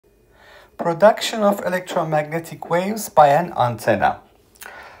Production of electromagnetic waves by an antenna.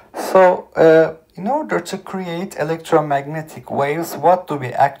 So, in order to create electromagnetic waves, what do we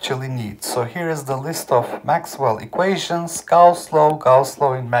actually need? So here is the list of Maxwell equations: Gauss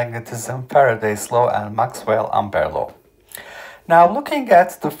law in magnetism, Faraday's law, and Maxwell ampere law. Now, looking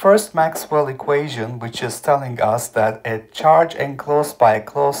at the first Maxwell equation, which is telling us that a charge enclosed by a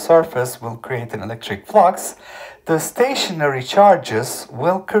closed surface will create an electric flux, the stationary charges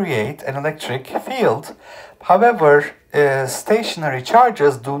will create an electric field. However, stationary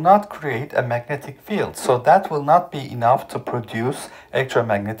charges do not create a magnetic field, so that will not be enough to produce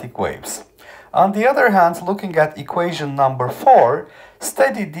electromagnetic waves. On the other hand, looking at equation number 4,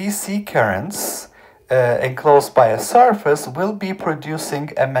 steady DC currents enclosed by a surface will be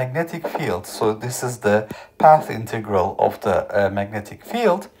producing a magnetic field. So this is the path integral of the magnetic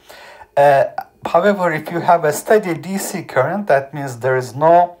field. However, if you have a steady DC current, that means there is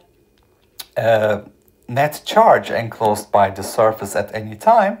no net charge enclosed by the surface at any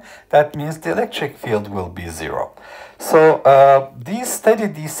time. That means the electric field will be zero. So these steady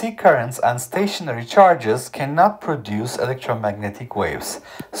DC currents and stationary charges cannot produce electromagnetic waves.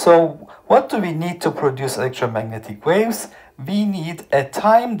 So what do we need to produce electromagnetic waves? We need a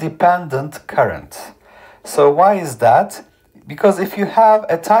time-dependent current. So why is that? Because if you have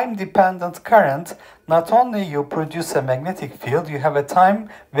a time-dependent current, not only you produce a magnetic field, you have a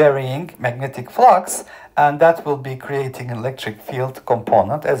time-varying magnetic flux, and that will be creating an electric field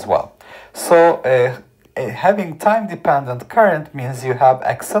component as well. So having time-dependent current means you have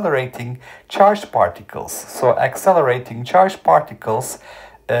accelerating charged particles. So accelerating charged particles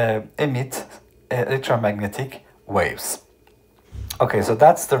emit electromagnetic waves. Okay, so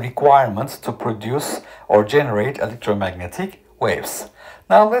that's the requirement to produce or generate electromagnetic waves.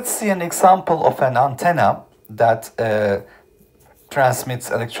 Now let's see an example of an antenna that transmits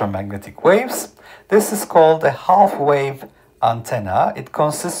electromagnetic waves. This is called a half-wave antenna. It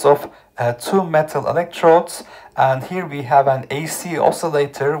consists of two metal electrodes, and here we have an AC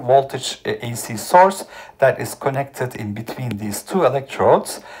oscillator, voltage AC source that is connected in between these two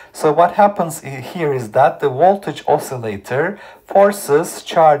electrodes. So what happens here is that the voltage oscillator forces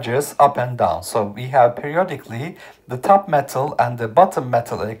charges up and down. So we have periodically the top metal and the bottom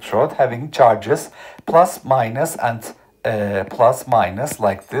metal electrode having charges plus minus and plus minus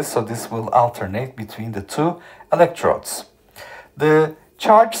like this. So this will alternate between the two electrodes. The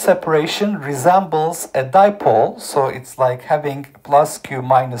charge separation resembles a dipole, so it's like having plus q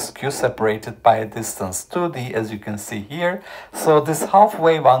minus q separated by a distance 2d, as you can see here. So this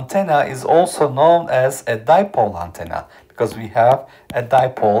half-wave antenna is also known as a dipole antenna because we have a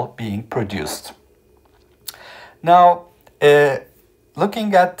dipole being produced. Now,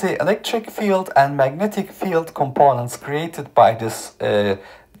 looking at the electric field and magnetic field components created by this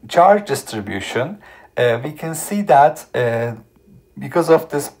charge distribution, we can see that because of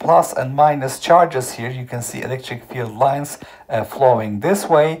this plus and minus charges here, you can see electric field lines flowing this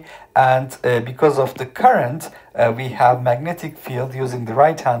way, and because of the current, we have magnetic field using the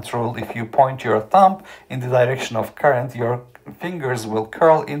right-hand rule. If you point your thumb in the direction of current, your fingers will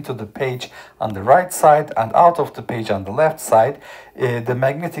curl into the page on the right side and out of the page on the left side. The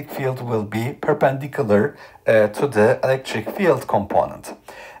magnetic field will be perpendicular to the electric field component.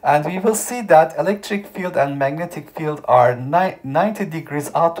 And we will see that electric field and magnetic field are 90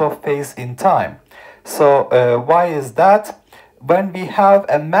 degrees out of phase in time. So why is that? When we have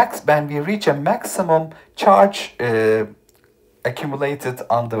when we reach a maximum charge accumulated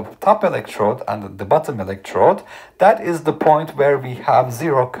on the top electrode and the bottom electrode, that is the point where we have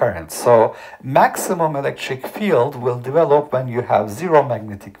zero current. So maximum electric field will develop when you have zero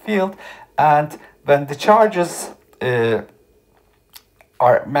magnetic field, and when the charges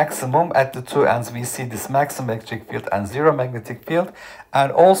are maximum at the two ends, we see this maximum electric field and zero magnetic field.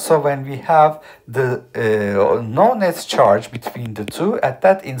 And also when we have the no net charge between the two, at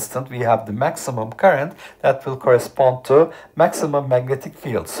that instant we have the maximum current that will correspond to maximum magnetic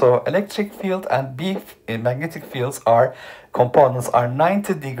field. So electric field and magnetic fields components are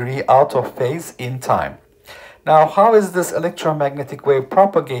 90 degrees out of phase in time. Now, how is this electromagnetic wave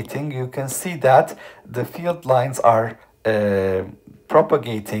propagating? You can see that the field lines are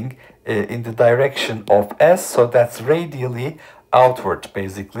propagating in the direction of S, so that's radially outward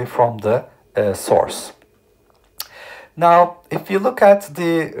basically from the source. Now, if you look at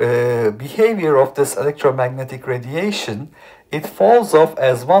the behavior of this electromagnetic radiation, it falls off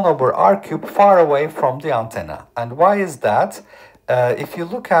as 1 over r cubed far away from the antenna. And why is that? If you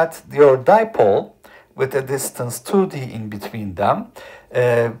look at your dipole with a distance 2d in between them,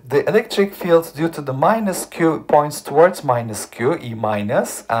 The electric field due to the minus q points towards minus q, E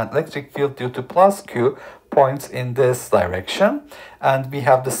minus, and electric field due to plus q points in this direction. And we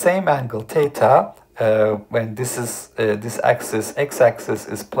have the same angle theta when this axis, x-axis,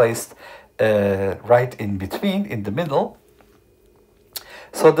 is placed right in between, in the middle.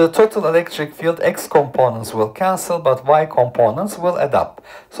 So the total electric field x components will cancel, but y components will add up.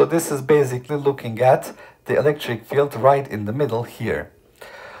 So this is basically looking at the electric field right in the middle here.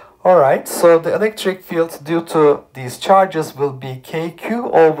 Alright, so the electric field due to these charges will be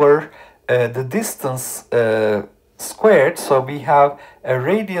kq over the distance squared. So we have a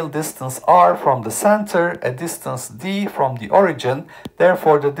radial distance r from the center, a distance d from the origin.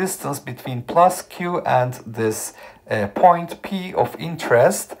 Therefore, the distance between plus q and this point P of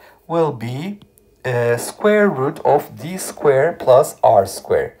interest will be square root of d square plus r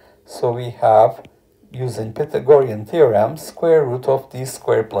square. So we have, using Pythagorean theorem, square root of d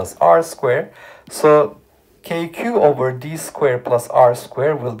square plus r square. So kq over d square plus r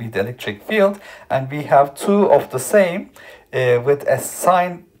square will be the electric field, and we have two of the same with a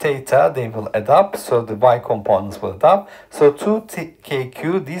sine theta. They will add up, so the y components will add up. So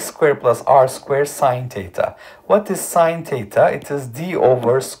 2kq d square plus r square sine theta. What is sine theta? It is d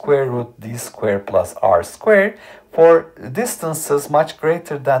over square root d square plus r square. For distances much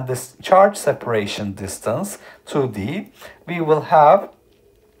greater than this charge separation distance, 2d, we will have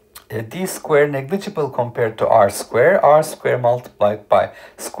d square negligible compared to r square. R square multiplied by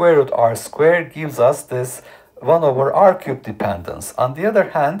square root r square gives us this 1 over r cube dependence. On the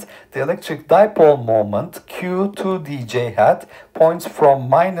other hand, the electric dipole moment q to dj hat points from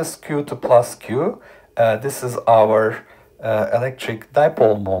minus q to plus q. This is our electric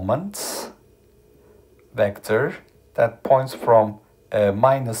dipole moment vector that points from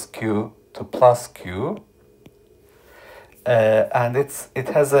minus q to plus q. And it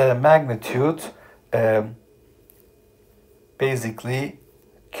has a magnitude basically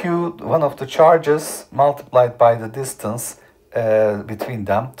q, one of the charges, multiplied by the distance between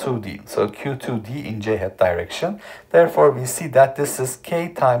them, 2d. So q2d in j hat direction. Therefore, we see that this is k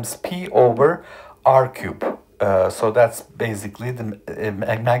times p over r cube. So that's basically the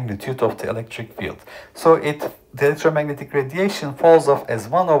magnitude of the electric field. So the electromagnetic radiation falls off as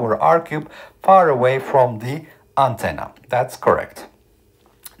 1 over r cube far away from the antenna. That's correct.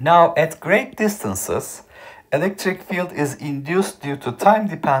 Now, at great distances, electric field is induced due to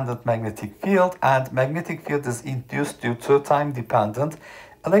time-dependent magnetic field, and magnetic field is induced due to time-dependent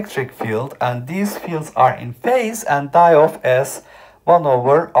electric field, and these fields are in phase and die off as 1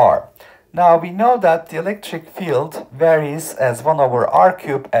 over r. Now, we know that the electric field varies as 1 over r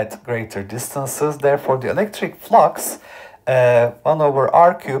cube at greater distances. Therefore, the electric flux 1 over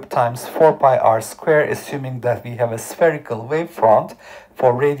r cube times 4 pi r square, assuming that we have a spherical wavefront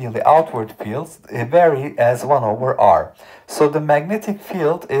for radially outward fields, vary as 1 over r. So the magnetic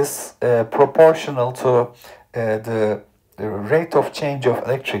field is proportional to the rate of change of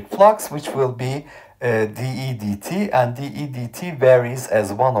electric flux, which will be dE dt, and dE dt varies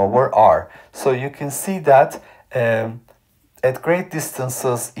as 1 over r. So you can see that at great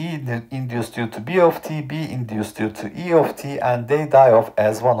distances, E induced due to B of t, B induced due to E of t, and they die off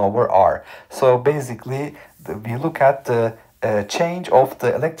as 1 over r. So basically, we look at the change of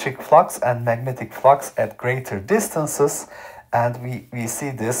the electric flux and magnetic flux at greater distances, and we see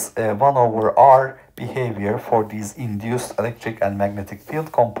this 1 over r behavior for these induced electric and magnetic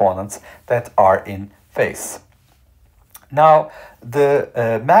field components that are in phase. Now,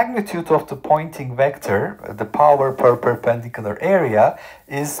 the magnitude of the pointing vector, the power per perpendicular area,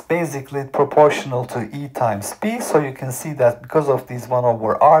 is basically proportional to E times P. So you can see that because of these 1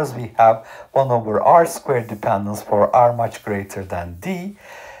 over r's, we have 1 over r squared dependence for r much greater than d.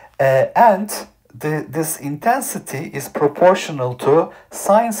 This intensity is proportional to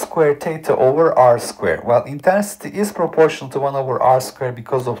sine squared theta over r squared. Well, intensity is proportional to 1 over r squared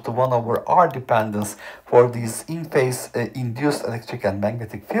because of the 1 over r dependence for these in-phase induced electric and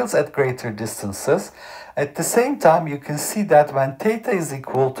magnetic fields at greater distances. At the same time, you can see that when theta is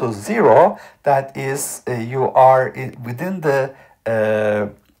equal to 0, that is, you are within the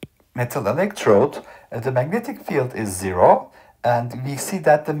metal electrode, the magnetic field is 0. And we see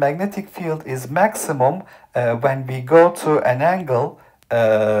that the magnetic field is maximum when we go to an angle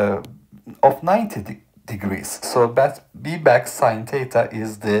of 90 degrees. So that B back sine theta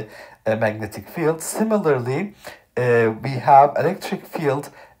is the magnetic field. Similarly, we have electric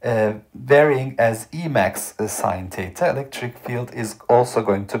field varying as E max sine theta. Electric field is also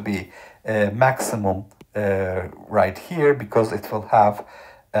going to be maximum right here because it will have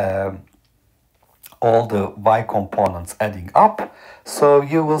all the y components adding up. So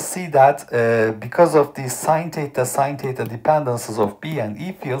you will see that because of these sine theta dependencies of B and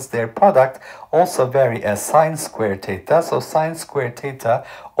E fields, their product also vary as sine squared theta. So sine squared theta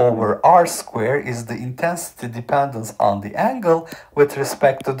over r square is the intensity dependence on the angle with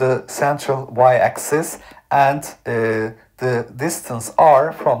respect to the central y-axis and the distance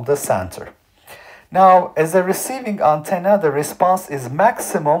r from the center. Now, as a receiving antenna, the response is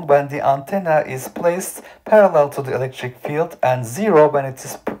maximum when the antenna is placed parallel to the electric field and zero when it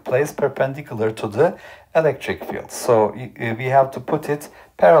is placed perpendicular to the electric field. So we have to put it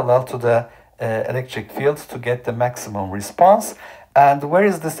parallel to the electric field to get the maximum response. And where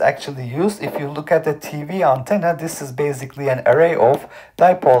is this actually used? If you look at the TV antenna, this is basically an array of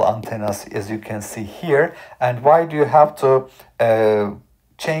dipole antennas, as you can see here. And why do you have to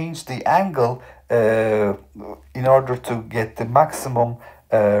change the angle in order to get the maximum,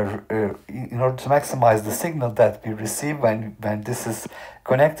 in order to maximize the signal that we receive when this is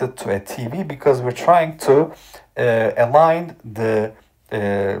connected to a TV? Because we're trying to align the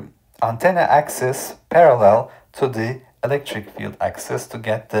antenna axis parallel to the electric field axis to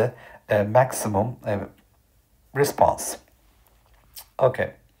get the maximum response.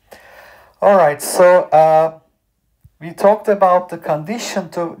 Okay. All right, so we talked about the condition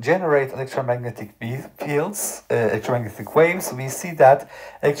to generate electromagnetic fields, electromagnetic waves. We see that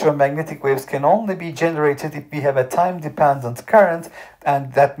electromagnetic waves can only be generated if we have a time-dependent current,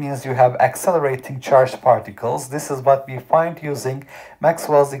 and that means you have accelerating charged particles. This is what we find using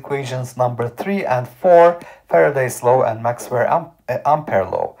Maxwell's equations number 3 and 4, Faraday's law and Maxwell Ampere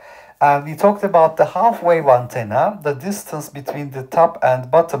law. And we talked about the half-wave antenna. The distance between the top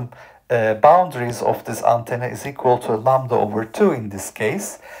and bottom boundaries of this antenna is equal to lambda over 2 in this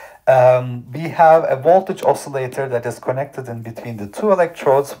case. We have a voltage oscillator that is connected in between the two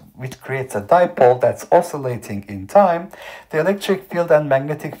electrodes, which creates a dipole that's oscillating in time. The electric field and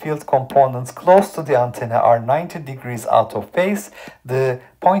magnetic field components close to the antenna are 90 degrees out of phase. The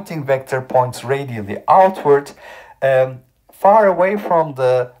pointing vector points radially outward. Far away from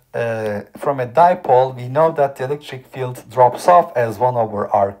a dipole, we know that the electric field drops off as 1 over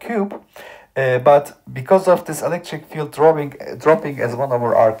r cube. But because of this electric field dropping as 1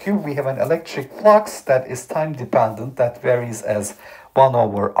 over r cube, we have an electric flux that is time dependent, that varies as 1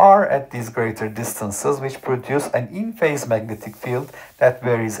 over r at these greater distances, which produce an in-phase magnetic field that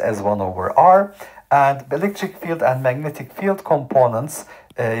varies as 1 over r. And electric field and magnetic field components,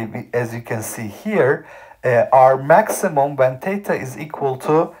 as you can see here, are maximum when theta is equal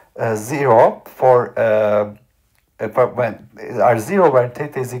to 0 when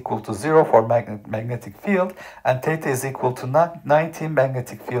theta is equal to 0 for magnetic field, and theta is equal to 90,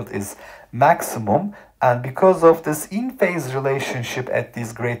 magnetic field is maximum. And because of this in-phase relationship at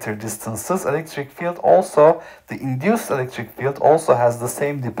these greater distances, electric field also, the induced electric field also has the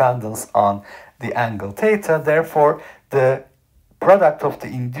same dependence on the angle theta. Therefore, the product of the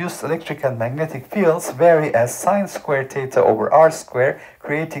induced electric and magnetic fields vary as sine squared theta over r square,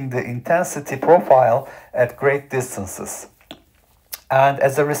 creating the intensity profile at great distances. And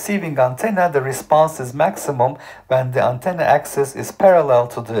as a receiving antenna, the response is maximum when the antenna axis is parallel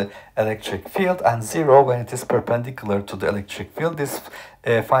to the electric field and 0 when it is perpendicular to the electric field. This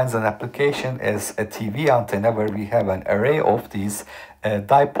finds an application as a TV antenna where we have an array of these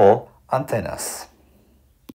dipole antennas.